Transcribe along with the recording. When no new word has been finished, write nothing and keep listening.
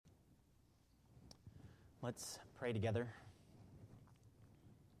Let's pray together.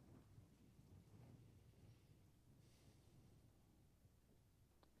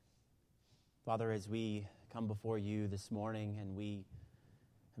 Father, as we come before you this morning and we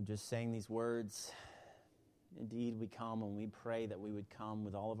have just sang these words, indeed we come and we pray that we would come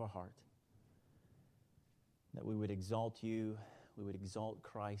with all of our heart, that we would exalt you, we would exalt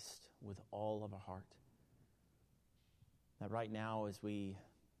Christ with all of our heart. That right now as we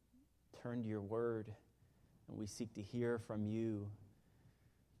turn to your word and we seek to hear from you,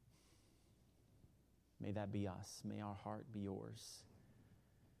 may that be us. May our heart be yours.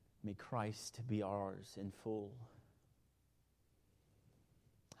 May Christ be ours in full.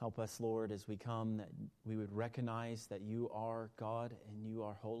 Help us, Lord, as we come, that we would recognize that you are God and you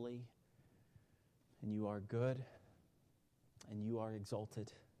are holy and you are good and you are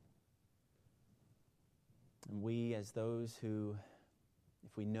exalted. And we, as those who,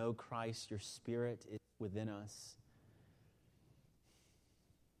 if we know Christ, your Spirit is within us.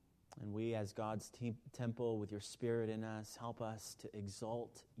 And we, as God's temple with your Spirit in us, help us to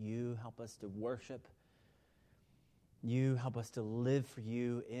exalt you, help us to worship you, help us to live for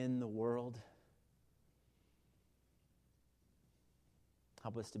you in the world.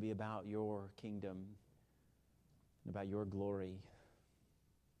 Help us to be about your kingdom, and about your glory,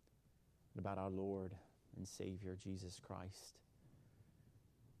 and about our Lord and Savior, Jesus Christ.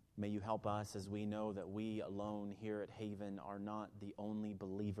 May you help us as we know that we alone here at Haven are not the only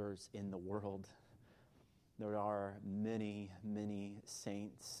believers in the world. There are many, many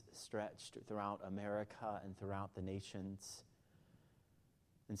saints stretched throughout America and throughout the nations.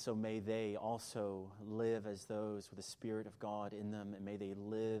 And so may they also live as those with the Spirit of God in them, and may they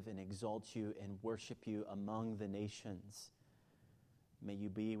live and exalt you and worship you among the nations. May you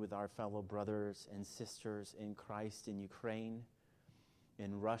be with our fellow brothers and sisters in Christ in Ukraine,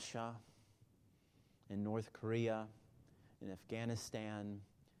 in Russia, in North Korea, in Afghanistan,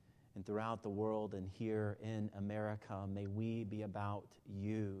 and throughout the world and here in America. May we be about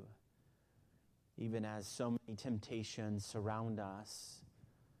you. Even as so many temptations surround us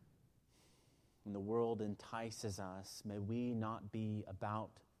and the world entices us, may we not be about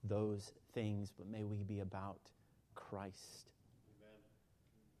those things, but may we be about Christ. Amen.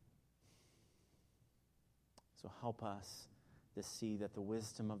 So help us to see that the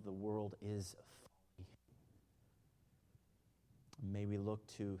wisdom of the world is folly. May we look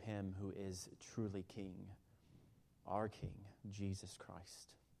to him who is truly King, our King, Jesus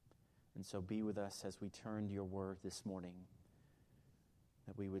Christ. And so be with us as we turn to your word this morning,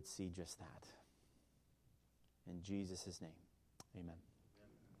 that we would see just that. In Jesus' name, amen.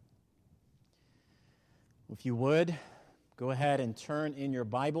 If you would, go ahead and turn in your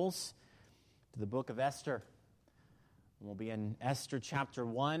Bibles to the book of Esther. We'll be in Esther chapter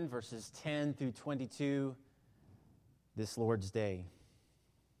 1, verses 10 through 22, this Lord's Day.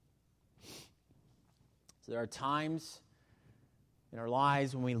 So there are times in our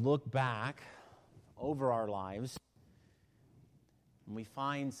lives when we look back over our lives and we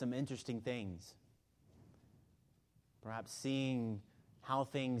find some interesting things. Perhaps seeing how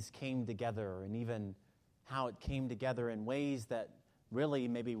things came together and even how it came together in ways that really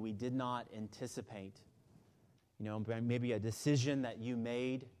maybe we did not anticipate. You know, maybe a decision that you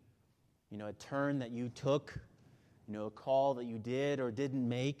made, you know, a turn that you took, you know, a call that you did or didn't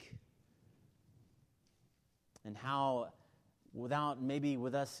make. And how, with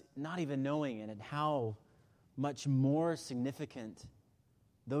us not even knowing it, and how much more significant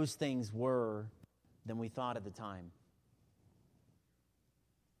those things were than we thought at the time.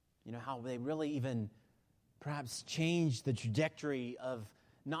 You know, how they really even perhaps changed the trajectory of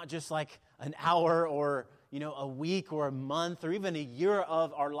not just like an hour or, you know, a week or a month or even a year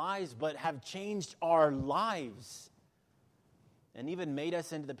of our lives, but have changed our lives and even made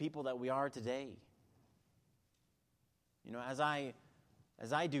us into the people that we are today. You know, as I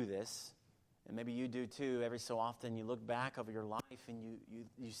do this, and maybe you do too, every so often you look back over your life and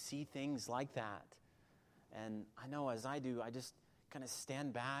you see things like that. And I know as I do, I just kind of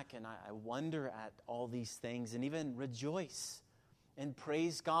stand back and I wonder at all these things and even rejoice and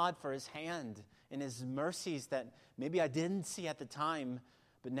praise God for his hand and his mercies that maybe I didn't see at the time,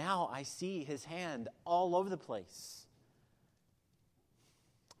 but now I see his hand all over the place.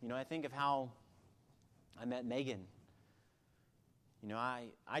 You know, I think of how I met Megan. You know,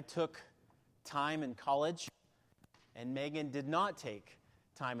 I took time in college, and Megan did not take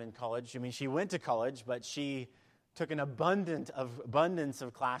time in college. I mean, she went to college, but she took an abundance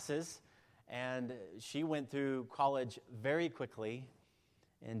of classes, and she went through college very quickly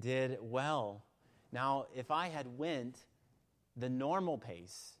and did well. Now, if I had went the normal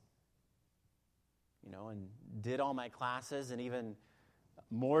pace, and did all my classes and even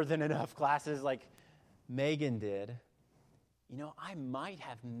more than enough classes like Megan did, I might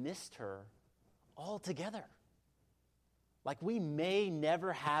have missed her altogether. Like we may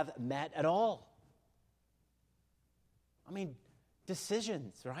never have met at all.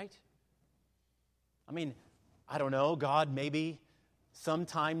 Decisions, right? I don't know, God maybe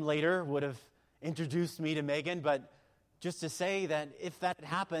sometime later would have introduced me to Megan, but just to say that if that had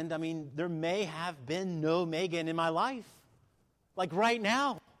happened, there may have been no Megan in my life. Like right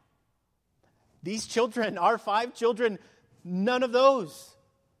now. These children, our 5 children, none of those.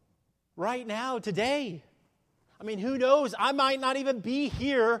 Right now, today. Who knows? I might not even be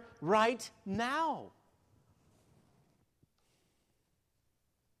here right now.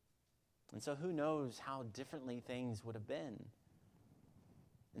 And so who knows how differently things would have been.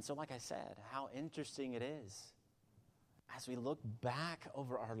 And so like I said, how interesting it is as we look back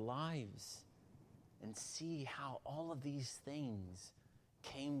over our lives and see how all of these things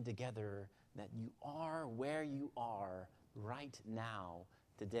came together, that you are where you are right now,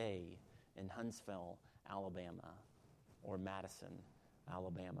 today, in Huntsville, Alabama, or Madison,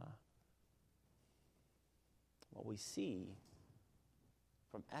 Alabama. What we see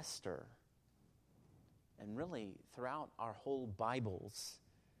from Esther, and really throughout our whole Bibles,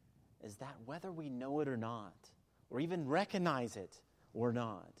 is that whether we know it or not, or even recognize it or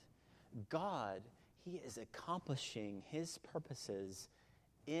not, God, He is accomplishing His purposes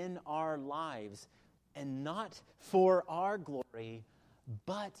in our lives, and not for our glory,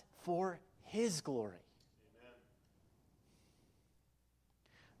 but for His glory. Amen.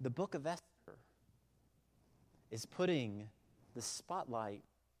 The book of Esther is putting the spotlight on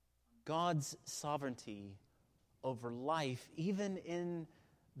God's sovereignty over life, even in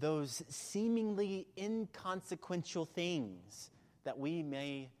those seemingly inconsequential things that we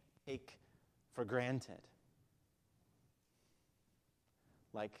may take for granted.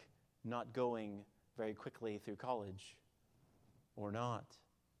 Like not going very quickly through college or not.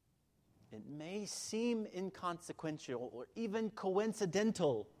 It may seem inconsequential or even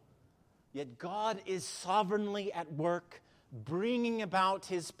coincidental, yet God is sovereignly at work, bringing about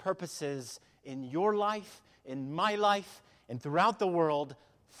His purposes in your life, in my life, and throughout the world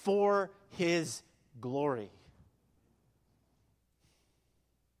for His glory.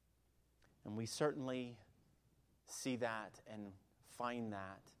 And we certainly see that and find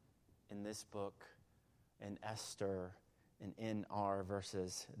that in this book, in Esther, and in our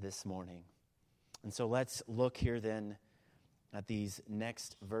verses this morning. And so let's look here then at these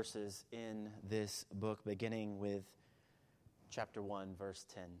next verses in this book, beginning with chapter 1, verse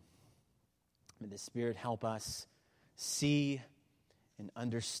 10. May the Spirit help us see and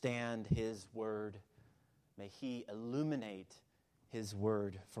understand His word. May He illuminate His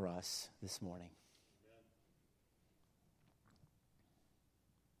word for us this morning.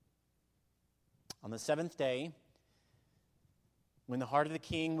 On the 7th day, when the heart of the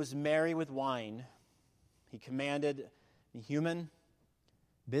king was merry with wine, he commanded Mehuman,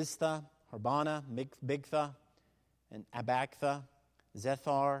 Biztha, Harbana, Bigtha, and Abagtha,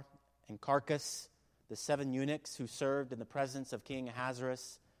 Zethar, and Carcass, the 7 eunuchs who served in the presence of King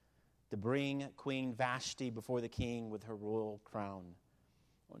Ahasuerus, to bring Queen Vashti before the king with her royal crown,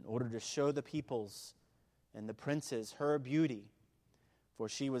 in order to show the peoples and the princes her beauty, for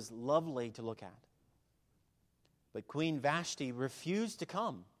she was lovely to look at. But Queen Vashti refused to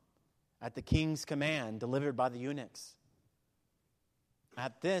come at the king's command delivered by the eunuchs.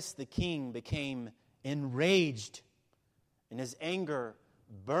 At this, the king became enraged, and his anger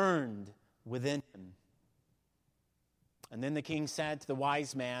burned within him. And then the king said to the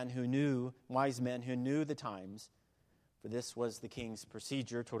wise men who knew the times, for this was the king's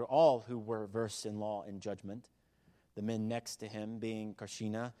procedure toward all who were versed in law and judgment, the men next to him being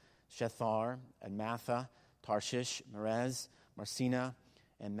Karshina, Shethar, and Matha, Tarshish, Merez, Marsina,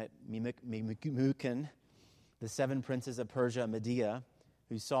 and Memucan, the 7 princes of Persia and Media,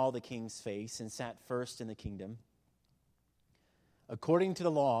 who saw the king's face and sat first in the kingdom. According to the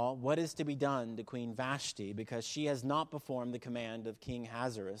law, what is to be done to Queen Vashti, because she has not performed the command of King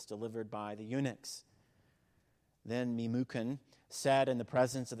Ahasuerus delivered by the eunuchs? Then Memucan said in the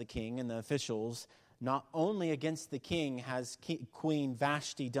presence of the king and the officials, not only against the king has Queen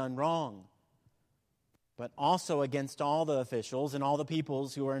Vashti done wrong, but also against all the officials and all the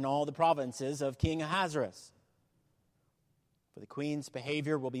peoples who are in all the provinces of King Ahasuerus. For the queen's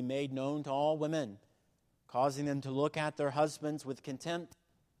behavior will be made known to all women, causing them to look at their husbands with contempt,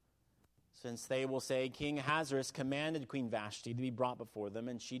 since they will say, King Ahasuerus commanded Queen Vashti to be brought before them,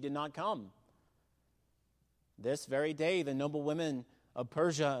 and she did not come. This very day the noble women of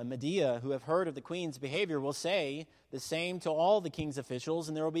Persia and Media who have heard of the queen's behavior will say the same to all the king's officials,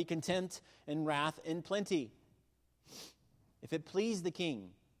 and there will be contempt and wrath in plenty. If it please the king,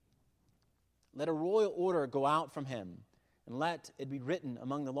 let a royal order go out from him, and let it be written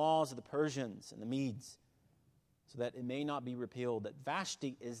among the laws of the Persians and the Medes, so that it may not be repealed, that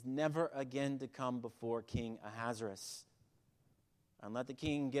Vashti is never again to come before King Ahasuerus. And let the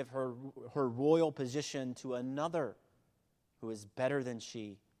king give her royal position to another who is better than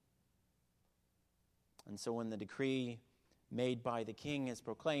she. And so when the decree made by the king is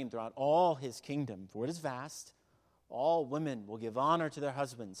proclaimed throughout all his kingdom, for it is vast, all women will give honor to their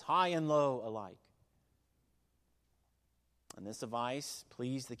husbands, high and low alike. And this advice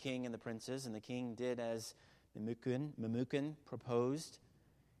pleased the king and the princes, and the king did as Memucan proposed.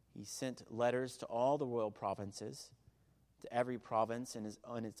 He sent letters to all the royal provinces, to every province in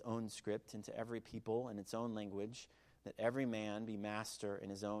its own script, and to every people in its own language, that every man be master in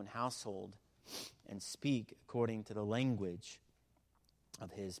his own household and speak according to the language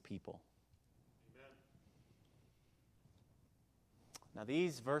of his people. Amen. Now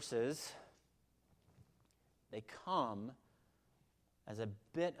these verses, they come as a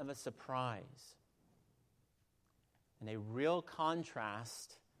bit of a surprise and a real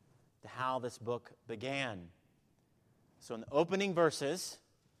contrast to how this book began. So in the opening verses,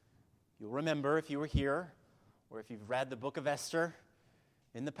 you'll remember if you were here, or if you've read the book of Esther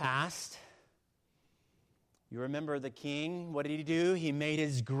in the past, you remember the king, what did he do? He made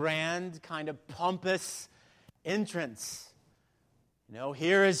his grand, kind of pompous entrance. You know,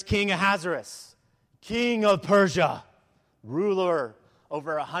 here is King Ahasuerus, king of Persia, ruler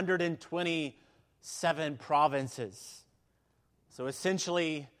over 127 provinces. So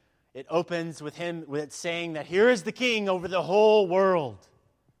essentially, it opens with him with saying that here is the king over the whole world.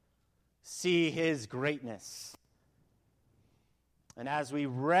 See his greatness. And as we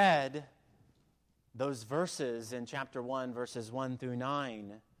read those verses in chapter 1, verses 1 through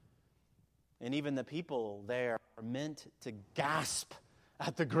 9, and even the people there are meant to gasp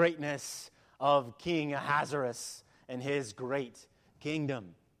at the greatness of King Ahasuerus and his great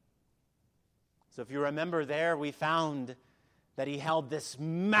kingdom. So if you remember there, we found that he held this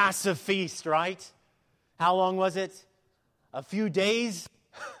massive feast, right? How long was it? A few days?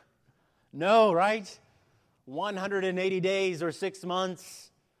 No, right? 180 days or 6 months.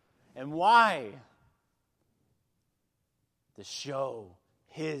 And why? To show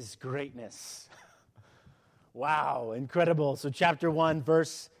his greatness. Wow, incredible. So chapter 1,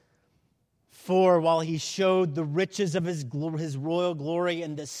 verse 4, while he showed the riches of his royal glory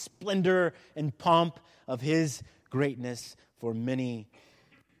and the splendor and pomp of his greatness for many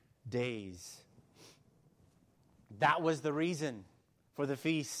days. That was the reason for the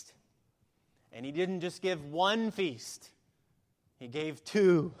feast. And he didn't just give one feast. He gave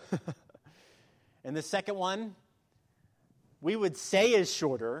two. And the second one, we would say is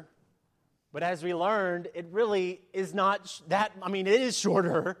shorter, but as we learned, it really is not that. I mean, it is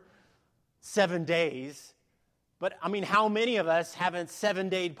shorter, 7 days. But, I mean, how many of us haven't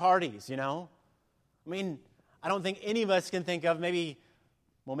 7-day parties, you know? I mean, I don't think any of us can think of maybe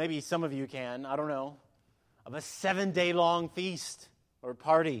some of you can, I don't know, of a 7-day long feast or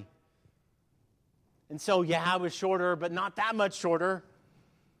party. And so, yeah, it was shorter, but not that much shorter.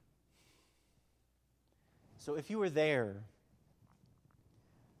 So if you were there,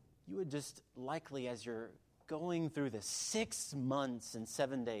 you would just likely, as you're going through the 6 months and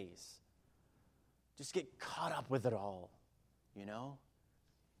 7 days, just get caught up with it all, you know,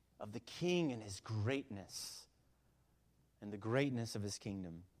 of the king and his greatness and the greatness of his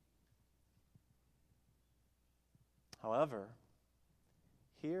kingdom. However,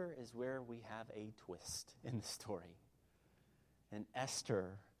 here is where we have a twist in the story. And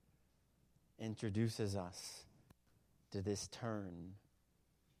Esther introduces us to this turn.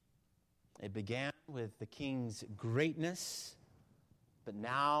 It began with the king's greatness, but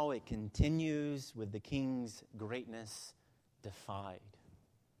now it continues with the king's greatness defied.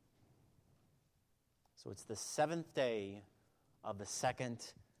 So it's the 7th day of the second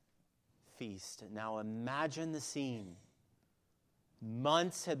feast. Now imagine the scene.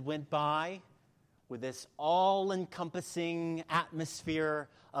 Months had went by with this all-encompassing atmosphere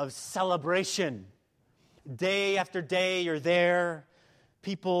of celebration. Day after day, you're there,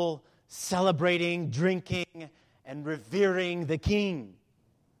 people celebrating, drinking, and revering the king.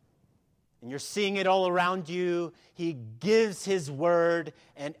 And you're seeing it all around you. He gives his word,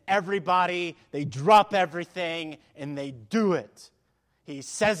 and everybody, they drop everything, and they do it. He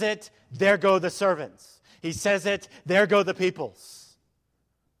says it, there go the servants. He says it, there go the peoples.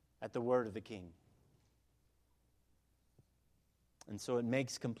 At the word of the king. And so it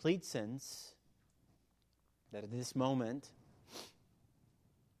makes complete sense that at this moment,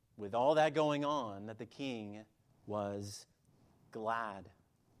 with all that going on, that the king was glad.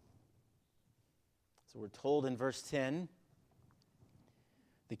 So we're told in verse 10,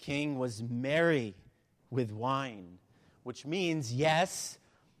 the king was merry with wine, which means, yes,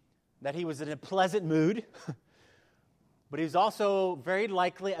 that he was in a pleasant mood, but he was also very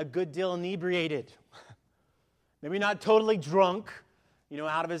likely a good deal inebriated. Maybe not totally drunk,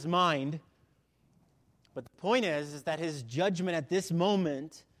 out of his mind. But the point is that his judgment at this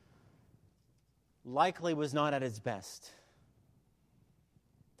moment likely was not at its best.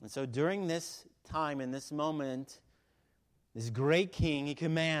 And so during this time, in this moment, this great king, he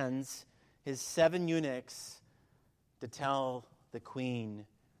commands his 7 eunuchs to tell the queen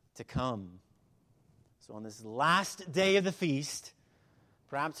to come. So on this last day of the feast,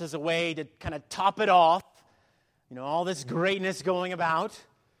 perhaps as a way to kind of top it off, all this greatness going about,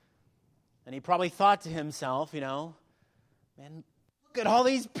 and he probably thought to himself, man, look at all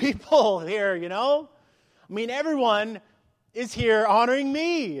these people here, everyone is here honoring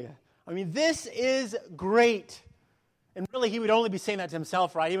me. This is great. And really, he would only be saying that to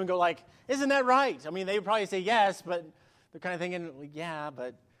himself, right? He would go like, isn't that right? They would probably say yes, but they're kind of thinking, well, yeah,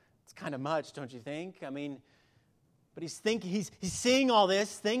 but it's kind of much, don't you think? But he's seeing all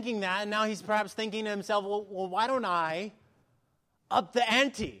this, thinking that, and now he's perhaps thinking to himself, well, why don't I up the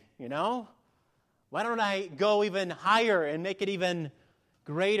ante, Why don't I go even higher and make it even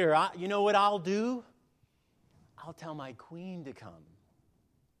greater? You know what I'll do? I'll tell my queen to come.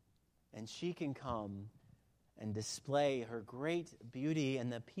 And she can come and display her great beauty, and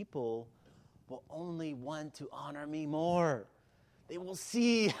the people will only want to honor me more. They will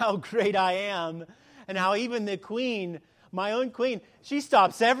see how great I am, and how even the queen, my own queen, she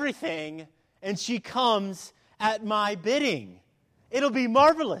stops everything, and she comes at my bidding. It'll be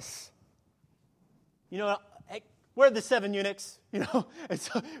marvelous. Hey, where are the 7 eunuchs? Come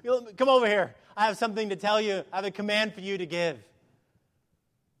over here. I have something to tell you. I have a command for you to give.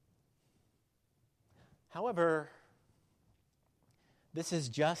 However, this is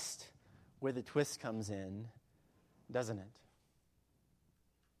just where the twist comes in, doesn't it?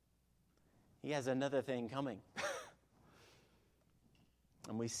 He has another thing coming.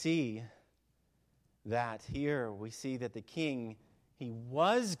 And we see that here, we see that the king, he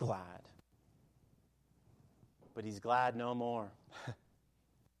was glad, but he's glad no more.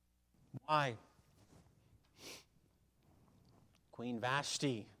 Why? Queen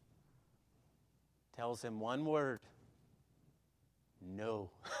Vashti tells him one word: no.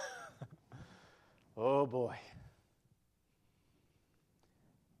 Oh boy.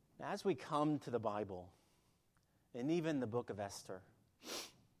 Now, as we come to the Bible, and even the book of Esther,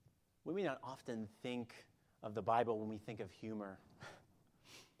 we may not often think of the Bible when we think of humor.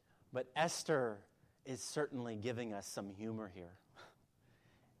 But Esther is certainly giving us some humor here.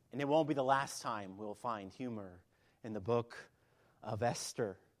 And it won't be the last time we'll find humor in the book of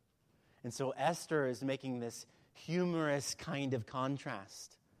Esther. And so Esther is making this humorous kind of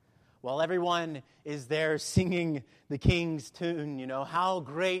contrast. While everyone is there singing the king's tune, how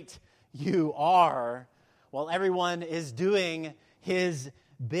great you are, while everyone is doing his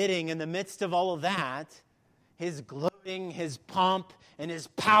bidding, in the midst of all of that, his gloating, his pomp, and his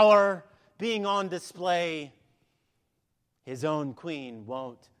power being on display, his own queen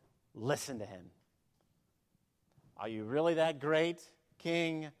won't listen to him. Are you really that great,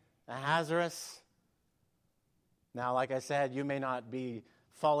 King Ahasuerus? Now, like I said, you may not be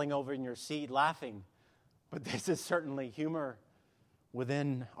falling over in your seat laughing, but this is certainly humor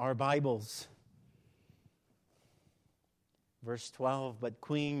within our Bibles. Verse 12, but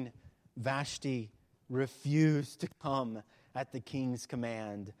Queen Vashti refused to come at the king's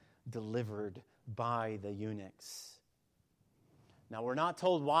command, delivered by the eunuchs. Now, we're not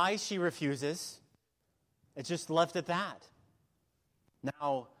told why she refuses. It's just left at that.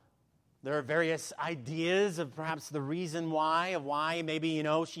 Now, there are various ideas of perhaps the reason why, maybe,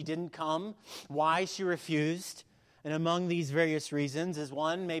 she didn't come, why she refused. And among these various reasons is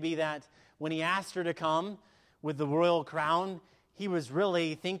one, maybe that when he asked her to come with the royal crown, he was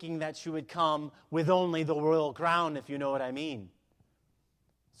really thinking that she would come with only the royal crown, if you know what I mean.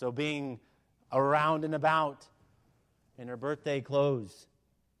 So being around and about in her birthday clothes.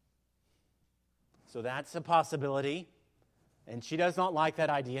 So that's a possibility. And she does not like that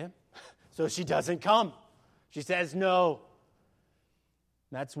idea. So she doesn't come. She says no.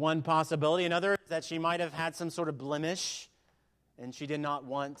 That's one possibility. Another is that she might have had some sort of blemish, and she did not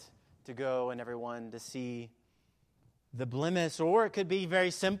want to go and everyone to see the blemish. Or it could be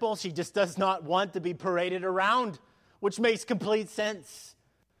very simple. She just does not want to be paraded around which makes complete sense.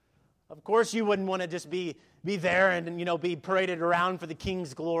 Of course, you wouldn't want to just be there and, be paraded around for the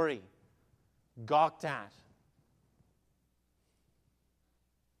king's glory, gawked at.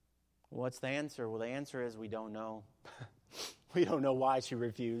 What's the answer? Well, the answer is we don't know. We don't know why she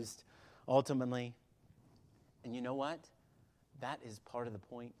refused, ultimately. And you know what? That is part of the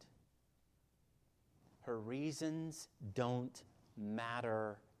point. Her reasons don't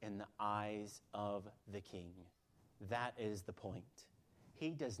matter in the eyes of the king. That is the point. He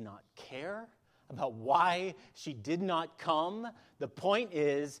does not care about why she did not come. The point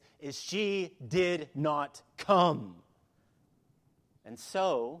is she did not come. And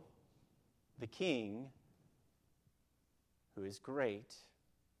so, the king, who is great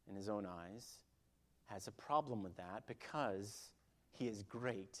in his own eyes, has a problem with that because he is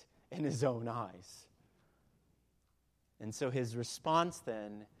great in his own eyes. And so his response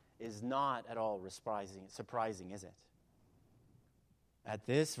then is not at all surprising, is it? At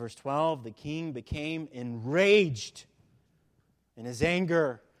this, verse 12, the king became enraged, and his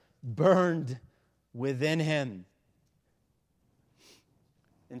anger burned within him.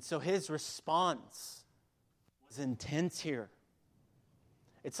 And so his response was intense here.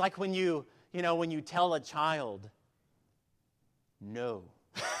 It's like when you tell a child, no.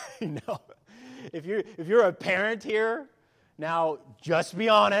 If you're a parent here, now just be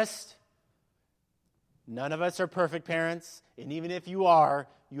honest. None of us are perfect parents, and even if you are,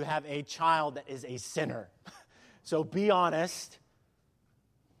 you have a child that is a sinner. So be honest.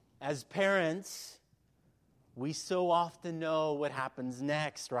 As parents, we so often know what happens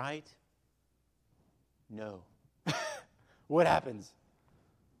next, right? No. What happens?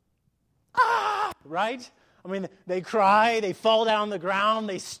 Right? I mean, they cry, they fall down on the ground,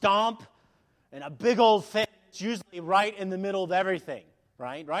 they stomp, and a big old fit. It's usually right in the middle of everything,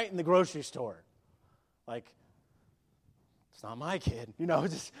 right? Right in the grocery store. Like, it's not my kid. It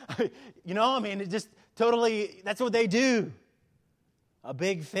just totally, that's what they do. A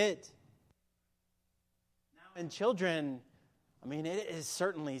big fit. Now, in children, it is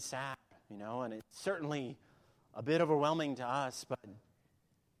certainly sad, and it's certainly a bit overwhelming to us, but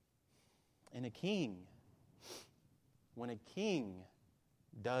in a king, when a king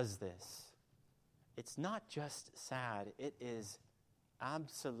does this, it's not just sad, it is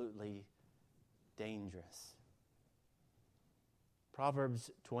absolutely dangerous. Proverbs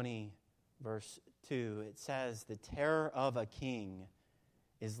 20, verse 2, it says, "The terror of a king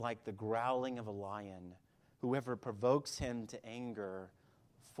is like the growling of a lion. Whoever provokes him to anger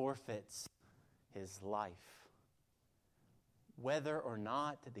forfeits his life." Whether or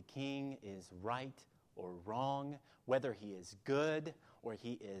not the king is right or wrong, whether he is good or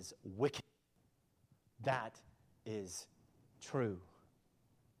he is wicked, that is true.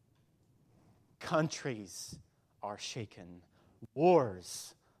 Countries are shaken,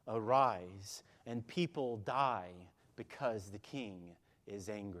 wars arise, and people die because the king is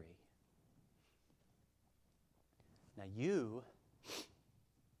angry. Now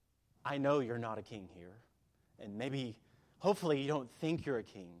I know you're not a king here, and maybe, hopefully you don't think you're a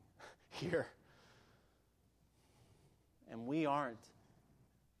king here. And we aren't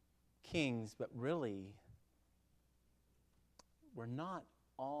kings, but really, we're not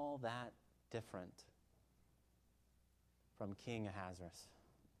all that different from King Ahasuerus.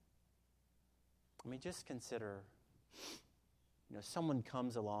 Just consider, someone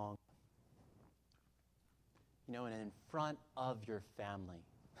comes along, and in front of your family,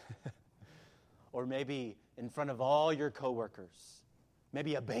 or maybe in front of all your coworkers,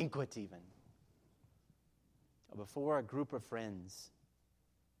 maybe a banquet even, or before a group of friends,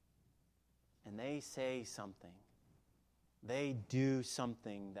 and they say something, they do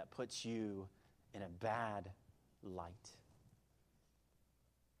something that puts you in a bad light.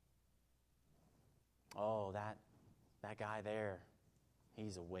 Oh, that guy there,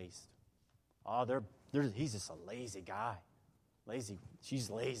 he's a waste. Oh, he's just a lazy guy. She's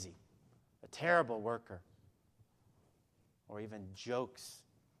lazy. A terrible worker. Or even jokes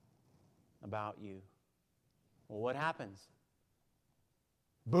about you. Well, what happens?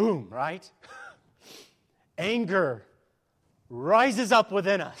 Boom, right? Anger rises up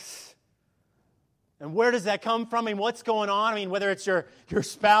within us. And where does that come from? What's going on? Whether it's your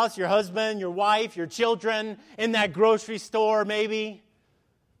spouse, your husband, your wife, your children, in that grocery store maybe.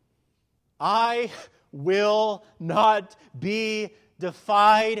 I will not be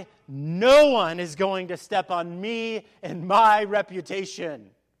defied. No one is going to step on me and my reputation.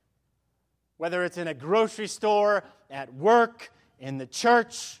 Whether it's in a grocery store, at work, in the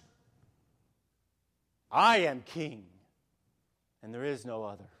church, I am king, and there is no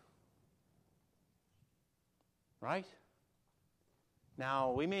other. Right?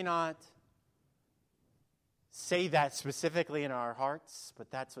 Now, we may not say that specifically in our hearts,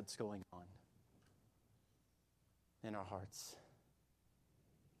 but that's what's going on in our hearts.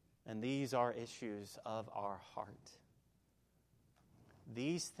 And these are issues of our heart.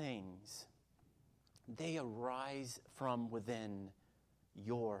 These things, they arise from within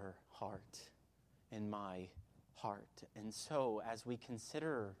your heart and my heart. And so, as we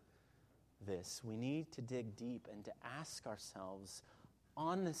consider this, we need to dig deep and to ask ourselves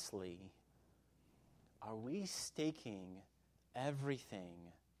honestly, are we staking everything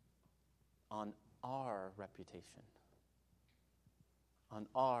on our reputation? On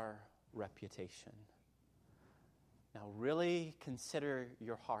our reputation. Now, really consider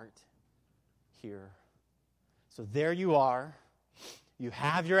your heart here. So there you are. You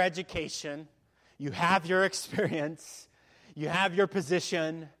have your education. You have your experience. You have your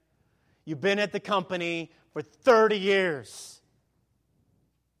position. You've been at the company for 30 years.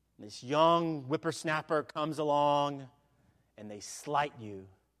 This young whippersnapper comes along and they slight you.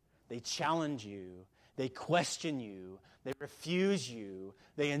 They challenge you. They question you. They refuse you.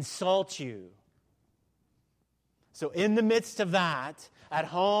 They insult you. So in the midst of that, at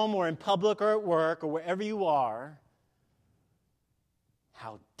home or in public or at work or wherever you are,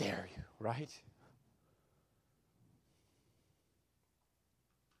 how dare you, right?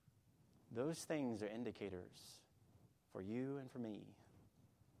 Those things are indicators for you and for me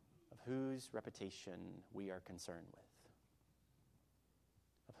of whose reputation we are concerned with,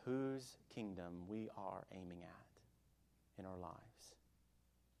 of whose kingdom we are aiming at in our lives.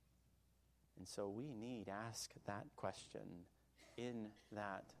 And so we need to ask that question in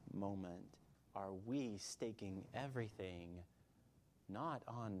that moment. Are we staking everything not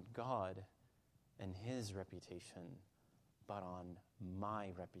on God and His reputation, but on my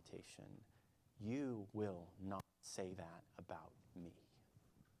reputation? You will not say that about me.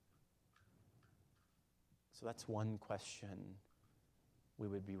 So that's one question we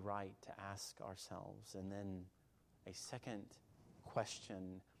would be right to ask ourselves. And then a second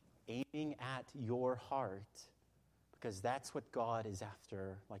question, aiming at your heart, because that's what God is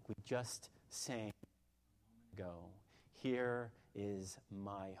after, like we just sang ago. Here is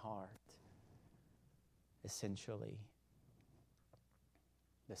my heart, essentially.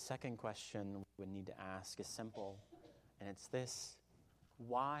 The second question we would need to ask is simple, and it's this: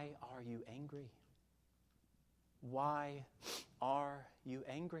 why are you angry? Why are you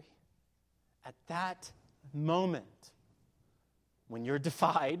angry? At that moment, when you're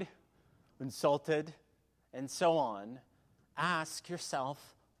defied, insulted, and so on, ask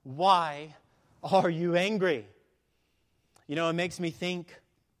yourself, why are you angry? You know, it makes me think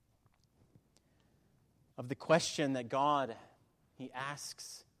of the question that God, He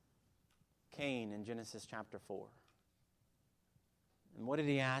asks Cain in Genesis chapter 4. And what did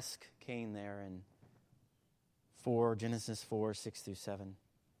He ask Cain there in Genesis 4, 6 through 7?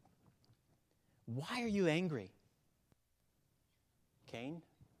 Why are you angry, Cain?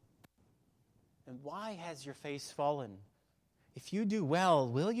 And why has your face fallen? If you do well,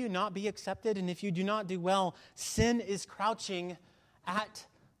 will you not be accepted? And if you do not do well, sin is crouching at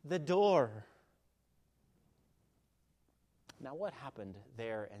the door. Now, what happened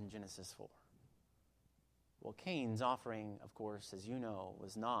there in Genesis 4? Well, Cain's offering, of course, as you know,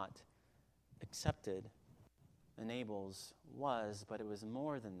 was not accepted. And Abel's was, but it was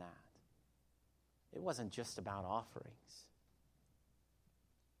more than that. It wasn't just about offerings.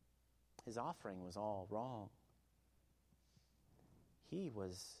 His offering was all wrong. He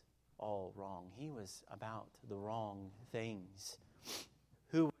was all wrong. He was about the wrong things.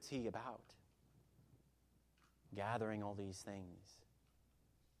 Who was he about? Gathering all these things.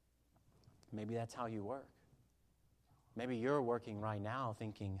 Maybe that's how you work. Maybe you're working right now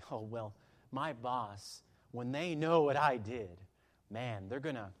thinking, oh, well, my boss, when they know what I did, man, they're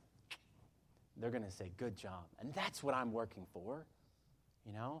gonna say, good job. And that's what I'm working for,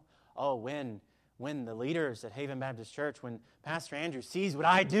 you know? Oh, when the leaders at Haven Baptist Church, when Pastor Andrew sees what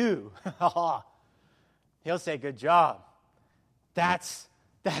I do, he'll say, good job. That's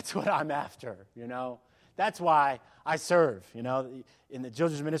what I'm after, you know? That's why I serve, you know, in the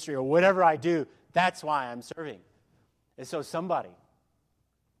children's ministry or whatever I do. That's why I'm serving. And so somebody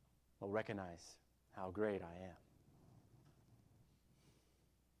will recognize how great I am.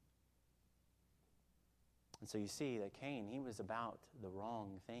 And so you see that Cain, he was about the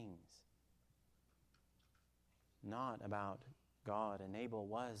wrong things, not about God. And Abel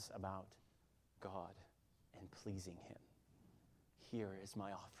was about God and pleasing Him. Here is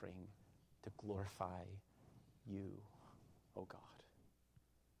my offering to glorify you, O God.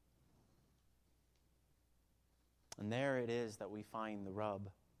 And there it is that we find the rub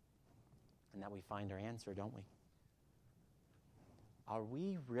and that we find our answer, don't we? Are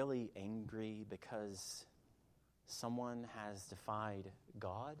we really angry because someone has defied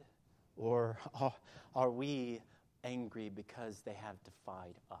God? Or are we angry because they have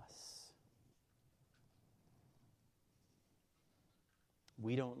defied us?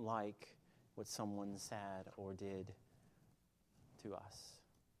 We don't like what someone said or did to us.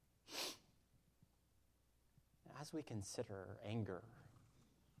 As we consider anger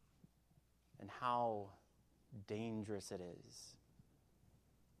and how dangerous it is,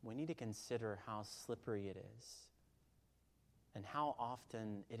 we need to consider how slippery it is and how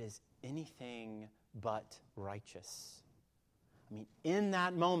often it is anything but righteous. I mean, in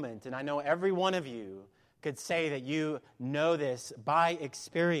that moment, and I know every one of you could say that you know this by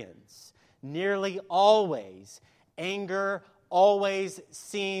experience, nearly always, anger always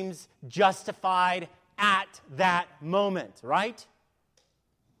seems justified at that moment, right?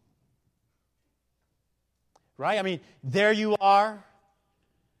 Right? I mean, there you are.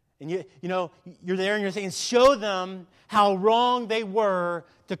 And you're there and you're saying, show them how wrong they were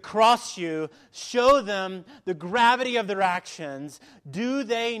to cross you. Show them the gravity of their actions. Do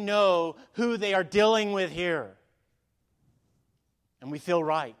they know who they are dealing with here? And we feel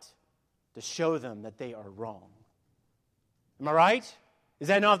right to show them that they are wrong. Am I right? Is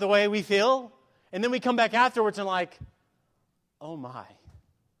that not the way we feel? And then we come back afterwards and like, oh my,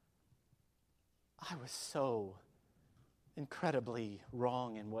 I was so incredibly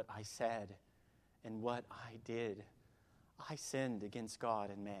wrong in what I said and what I did. I sinned against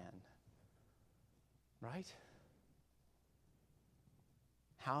God and man. Right?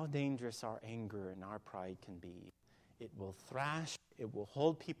 How dangerous our anger and our pride can be. It will thrash, it will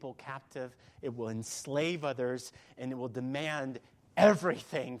hold people captive, it will enslave others, and it will demand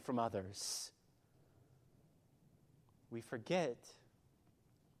everything from others. We forget,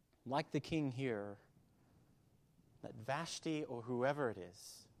 like the king here, that Vashti or whoever it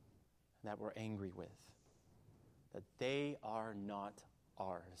is that we're angry with, that they are not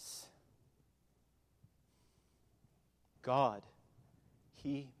ours. God,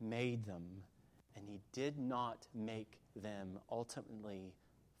 He made them, and He did not make them ultimately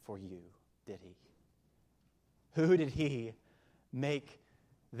for you, did He? Who did He make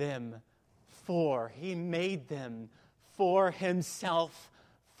them for? He made them for Himself,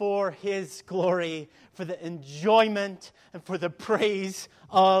 for His glory, for the enjoyment and for the praise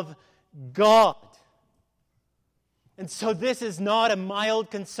of God. And so this is not a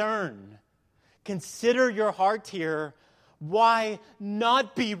mild concern. Consider your heart here. Why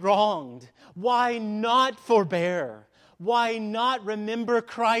not be wronged? Why not forbear? Why not remember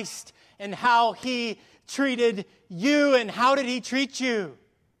Christ and how He treated you? And how did He treat you?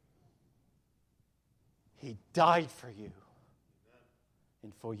 He died for you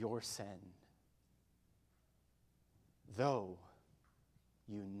and for your sin, though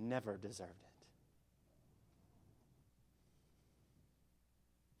you never deserved it.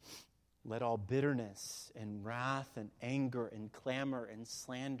 Let all bitterness and wrath and anger and clamor and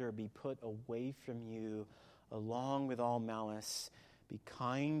slander be put away from you, along with all malice. Be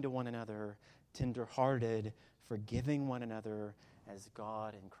kind to one another, tender-hearted, forgiving one another, as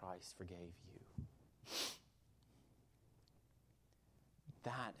God in Christ forgave you.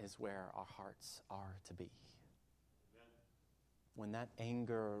 That is where our hearts are to be. When that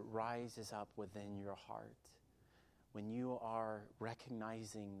anger rises up within your heart, when you are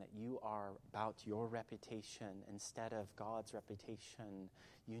recognizing that you are about your reputation instead of God's reputation,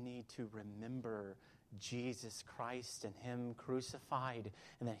 you need to remember Jesus Christ and Him crucified,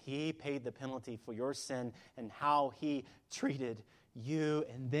 and that He paid the penalty for your sin and how He treated you,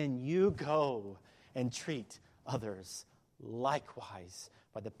 and then you go and treat others likewise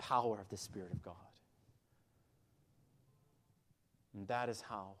by the power of the Spirit of God. And that is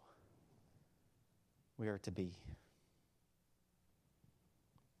how we are to be.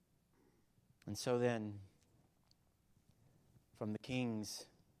 And so then, from the king's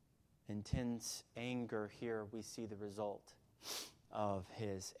intense anger here, we see the result of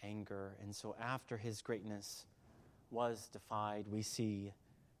his anger. And so after his greatness was defied, we see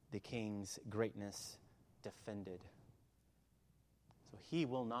the king's greatness defended. So he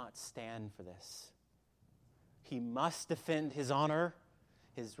will not stand for this. He must defend his honor,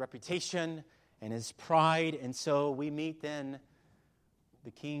 his reputation, and his pride. And so we meet then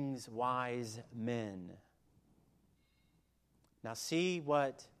the king's wise men. Now see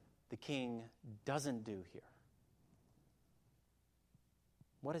what the king doesn't do here.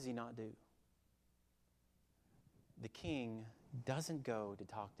 What does he not do? The king doesn't go to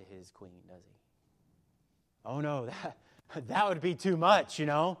talk to his queen, does he? Oh no, that would be too much,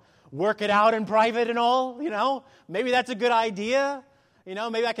 Work it out in private and all, Maybe that's a good idea.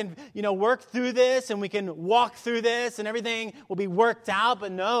 Maybe I can, work through this and we can walk through this and everything will be worked out.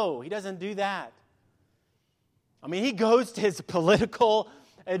 But no, he doesn't do that. I mean, he goes to his political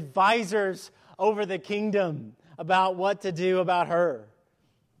advisors over the kingdom about what to do about her.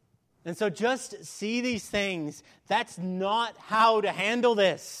 And so just see these things. That's not how to handle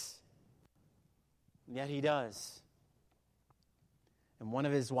this. And yet he does. And one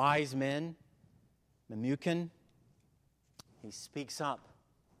of his wise men, Memucan, he speaks up.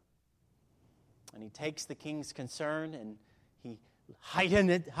 And he takes the king's concern and he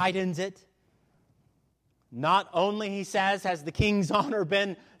heightens it. Not only, he says, has the king's honor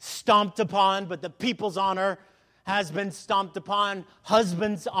been stomped upon, but the people's honor has been stomped upon.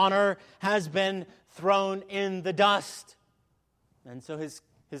 Husband's honor has been thrown in the dust. And so his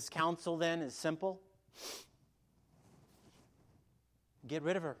counsel then is simple. Get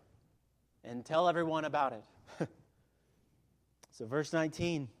rid of her and tell everyone about it. So verse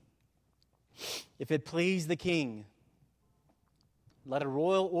 19. If it please the king, let a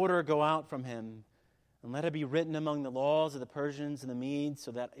royal order go out from him, and let it be written among the laws of the Persians and the Medes,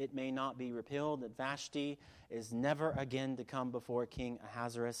 so that it may not be repealed, that Vashti is never again to come before King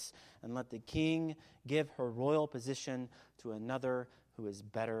Ahasuerus, and let the king give her royal position to another who is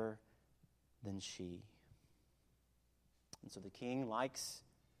better than she. And so the king likes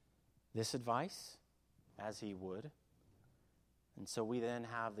this advice, as he would. And so we then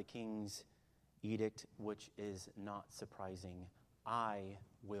have the king's edict, which is not surprising. I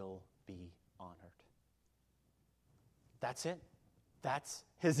will be honored. That's it. That's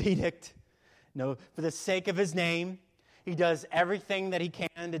his edict. No, for the sake of his name, he does everything that he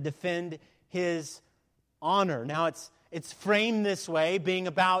can to defend his honor. Now, it's framed this way, being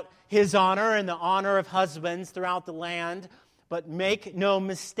about his honor and the honor of husbands throughout the land. But make no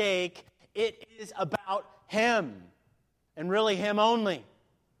mistake, it is about him, and really him only.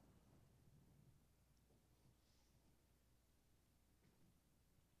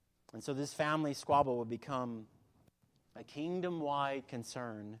 And so this family squabble would become a kingdom-wide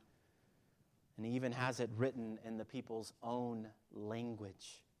concern, and he even has it written in the people's own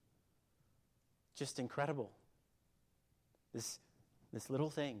language. Just incredible. This little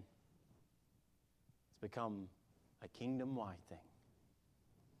thing has become a kingdom-wide thing.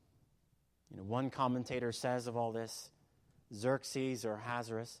 One commentator says of all this, Xerxes or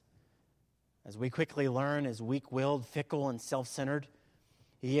Ahasuerus, as we quickly learn, is weak-willed, fickle, and self-centered.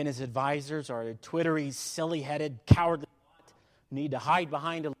 He and his advisors are a twittery, silly-headed, cowardly lot who need to hide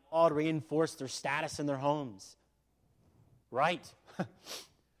behind a law to reinforce their status in their homes. Right.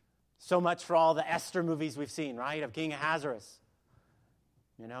 So much for all the Esther movies we've seen, right, of King Ahasuerus.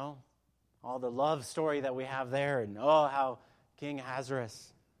 All the love story that we have there, and how King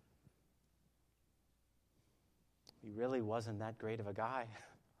Ahasuerus, he really wasn't that great of a guy.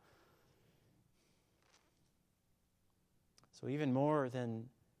 So even more than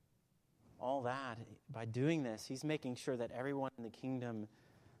all that, by doing this, he's making sure that everyone in the kingdom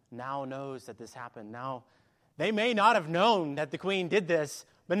now knows that this happened. Now, they may not have known that the queen did this,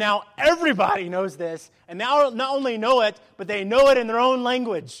 but now everybody knows this, and now not only know it, but they know it in their own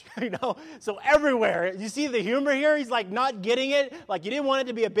language. So everywhere. You see the humor here? He's like not getting it. Like you didn't want it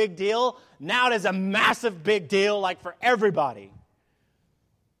to be a big deal. Now it is a massive big deal, like for everybody.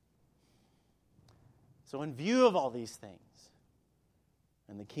 So in view of all these things,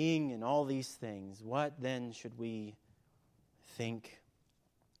 and the king and all these things, what then should we think?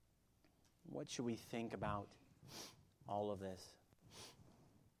 What should we think about all of this?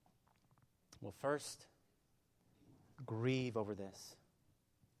 Well, first, grieve over this.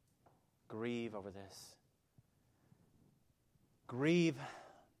 Grieve over this. Grieve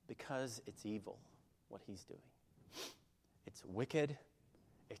because it's evil, what he's doing. It's wicked.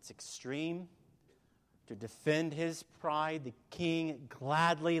 It's extreme. To defend his pride, the king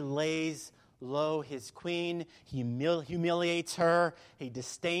gladly lays low his queen. He humiliates her. He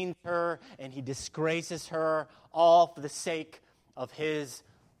disdains her. And he disgraces her, all for the sake of his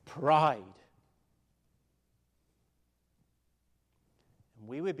pride. And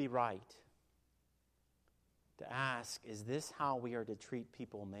we would be right to ask, is this how we are to treat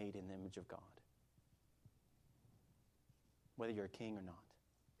people made in the image of God? Whether you're a king or not.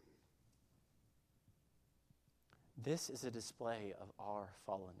 This is a display of our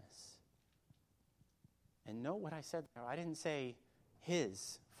fallenness. And note what I said there. I didn't say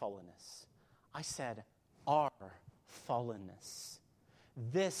his fallenness. I said our fallenness.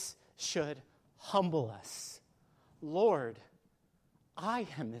 This should humble us. Lord, I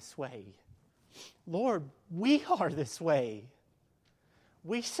am this way. Lord, we are this way.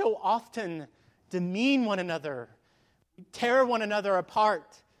 We so often demean one another, we tear one another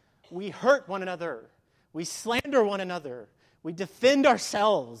apart, we hurt one another, we slander one another, we defend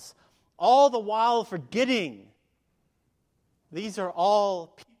ourselves, all the while forgetting these are all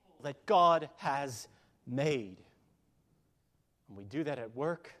people that God has made. And we do that at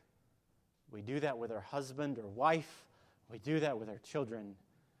work, we do that with our husband or wife, we do that with our children,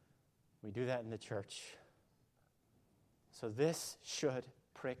 we do that in the church. So this should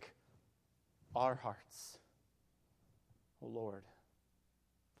prick our hearts. Oh Lord,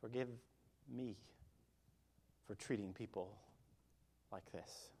 forgive me for treating people like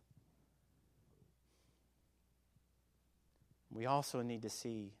this. We also need to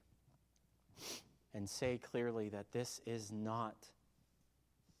see and say clearly that this is not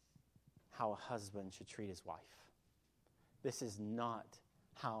how a husband should treat his wife. This is not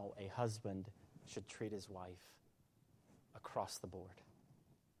how a husband should treat his wife across the board.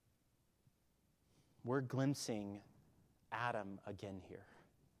 We're glimpsing Adam again here.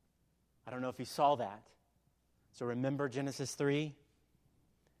 I don't know if you saw that. So remember Genesis 3?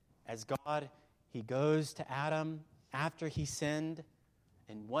 As God, he goes to Adam after he sinned.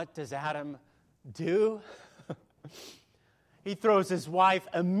 And what does Adam do? He throws his wife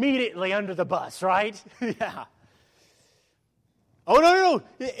immediately under the bus, right? Yeah. Oh, no.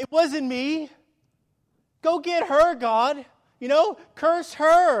 It wasn't me. Go get her, God. Curse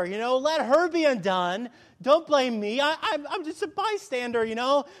her. Let her be undone. Don't blame me. I'm just a bystander,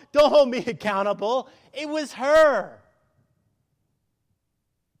 Don't hold me accountable. It was her.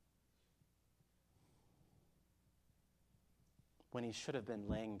 When he should have been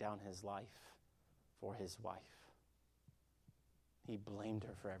laying down his life for his wife. He blamed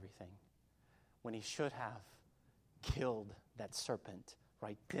her for everything. When he should have killed that serpent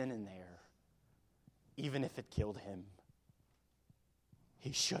right then and there, even if it killed him.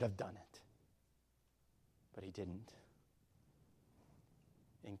 He should have done it. But he didn't.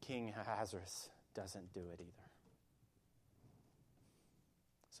 And King Ahasuerus doesn't do it either.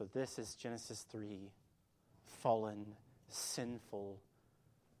 So this is Genesis 3, fallen, sinful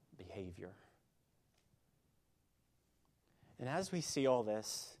behavior. And as we see all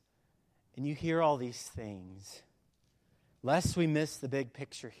this, and you hear all these things, lest we miss the big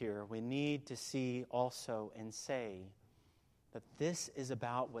picture here, we need to see also and say that this is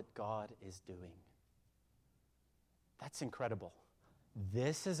about what God is doing. That's incredible.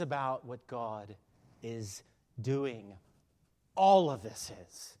 This is about what God is doing. All of this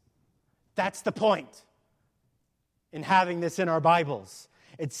is. That's the point in having this in our Bibles.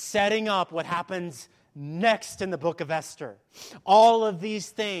 It's setting up what happens next in the book of Esther. All of these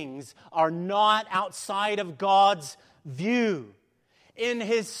things are not outside of God's view. In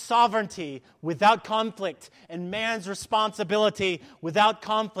his sovereignty, without conflict, and man's responsibility without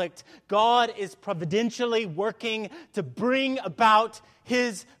conflict, God is providentially working to bring about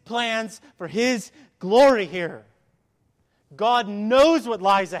his plans for his glory here. God knows what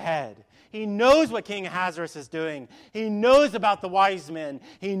lies ahead. He knows what King Ahasuerus is doing. He knows about the wise men.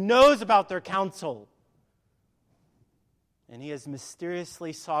 He knows about their counsel. And he is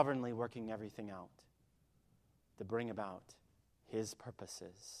mysteriously, sovereignly working everything out to bring about his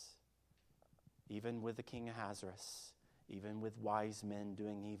purposes, even with the King Ahasuerus, even with wise men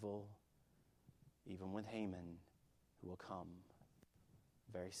doing evil, even with Haman, who will come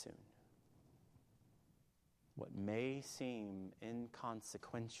very soon. What may seem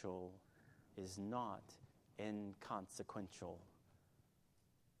inconsequential is not inconsequential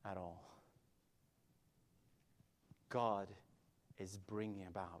at all. God is bringing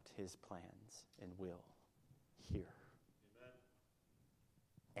about his plans and will here.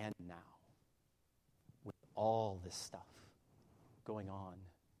 And now, with all this stuff going on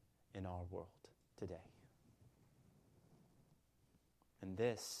in our world today. And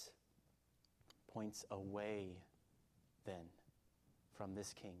this points away then from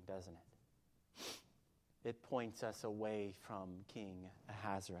this king, doesn't it? It points us away from King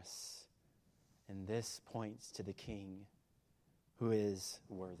Ahasuerus. And this points to the king who is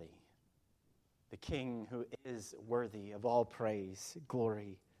worthy. The king who is worthy of all praise,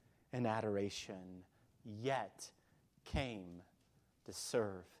 glory, and adoration, yet came to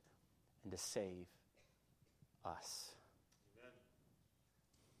serve and to save us. Amen.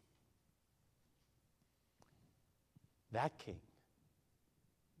 That king,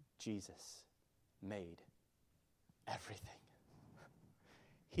 Jesus, made everything.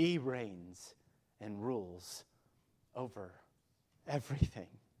 He reigns and rules over everything.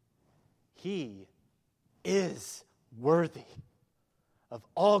 He is worthy of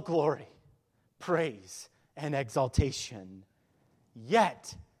all glory, praise and exaltation.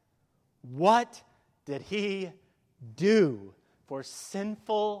 Yet, what did he do for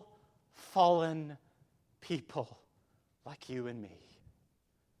sinful, fallen people like you and me?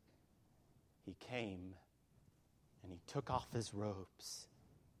 He came and he took off his robes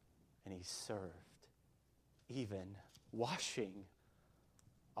and he served, even washing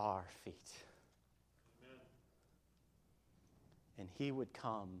our feet. Amen. And he would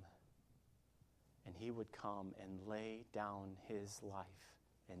come and lay down his life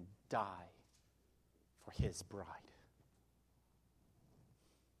and die for his bride.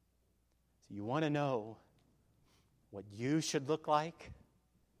 So you want to know what you should look like?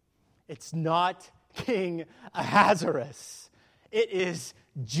 It's not King Ahasuerus. It is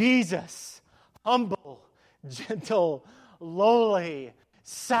Jesus, humble, gentle, lowly,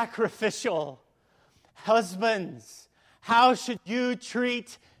 sacrificial. Husbands, how should you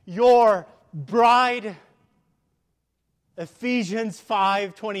treat your bride? Ephesians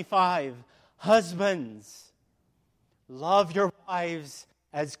 5:25. Husbands, love your wives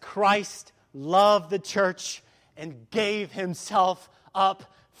as Christ loved the church and gave himself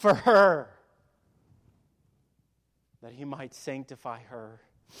up for her, that he might sanctify her,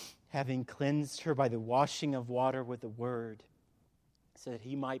 having cleansed her by the washing of water with the word, so that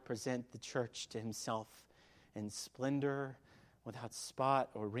he might present the church to himself in splendor, without spot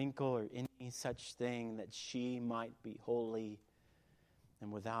or wrinkle or any such thing, that she might be holy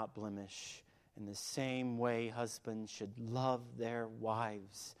and without blemish. In the same way, husbands should love their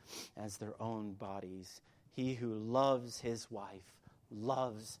wives as their own bodies. He who loves his wife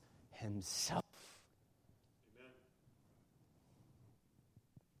loves himself. Amen.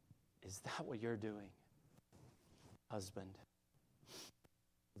 Is that what you're doing, husband?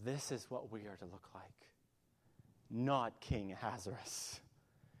 This is what we are to look like. Not King Ahasuerus.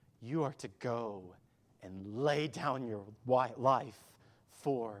 You are to go and lay down your life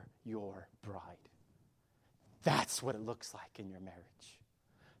for your bride. That's what it looks like in your marriage.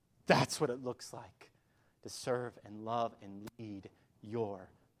 That's what it looks like to serve and love and lead your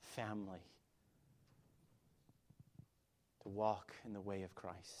family, to walk in the way of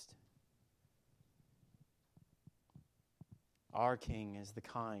Christ. Our King is the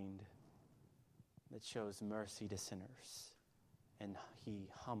kind that shows mercy to sinners, and he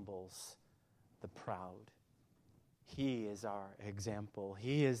humbles the proud. He is our example.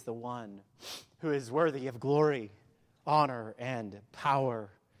 He is the one who is worthy of glory, honor, and power.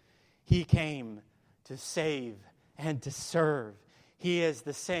 He came to save and to serve. He is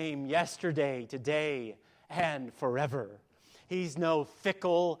the same yesterday, today, and forever. He's no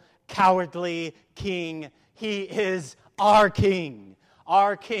fickle, cowardly king. He is our King.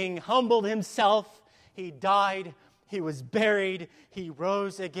 Our King humbled himself. He died. He was buried. He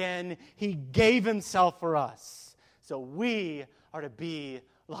rose again. He gave himself for us. So we are to be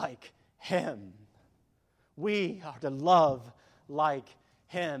like him. We are to love like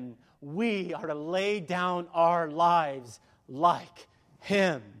him. We are to lay down our lives like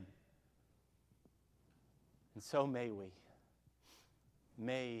him. And so may we.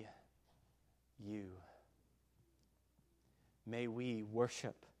 May you. May we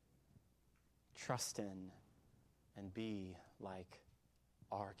worship, trust in, and be like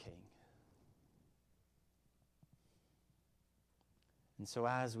our King. And so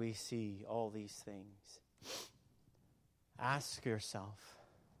as we see all these things, ask yourself,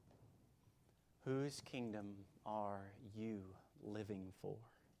 whose kingdom are you living for?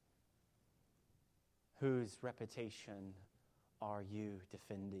 Whose reputation are you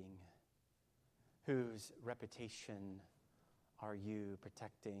defending? Whose reputation are you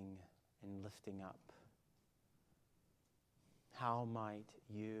protecting and lifting up? How might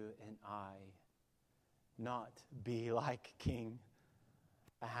you and I not be like King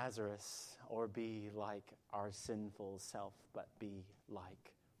Ahasuerus or be like our sinful self, but be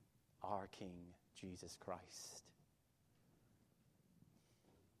like our King, Jesus Christ?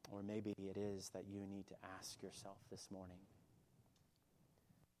 Or maybe it is that you need to ask yourself this morning,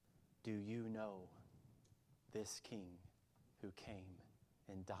 do you know this King who came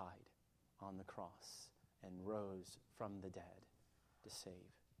and died on the cross and rose from the dead to save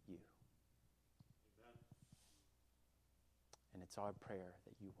you? Amen. And it's our prayer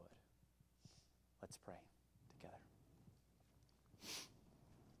that you would. Let's pray together.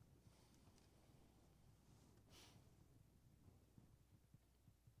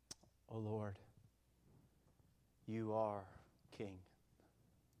 O Lord, you are King.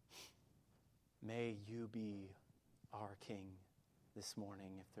 May you be our King this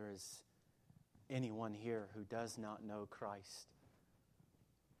morning. If there is anyone here who does not know Christ,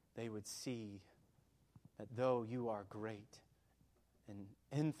 they would see that though you are great and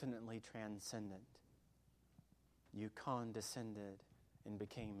infinitely transcendent, you condescended and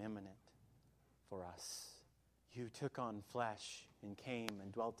became immanent for us. You took on flesh and came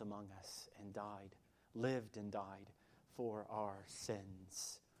and dwelt among us and died, lived and died for our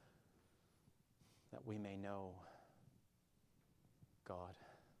sins, that we may know God.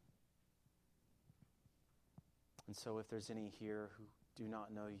 And so if there's any here who do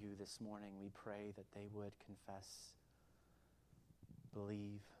not know you this morning, we pray that they would confess,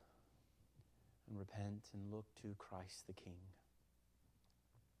 believe, and repent and look to Christ the King.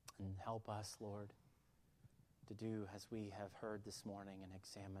 And help us, Lord, to do as we have heard this morning and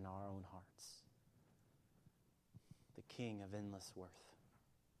examine our own hearts. The King of endless worth,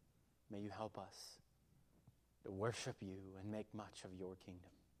 may you help us to worship you and make much of your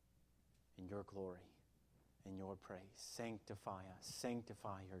kingdom in your glory, in your praise. Sanctify us,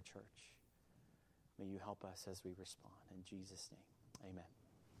 sanctify your church. May you help us as we respond. In Jesus' name, amen.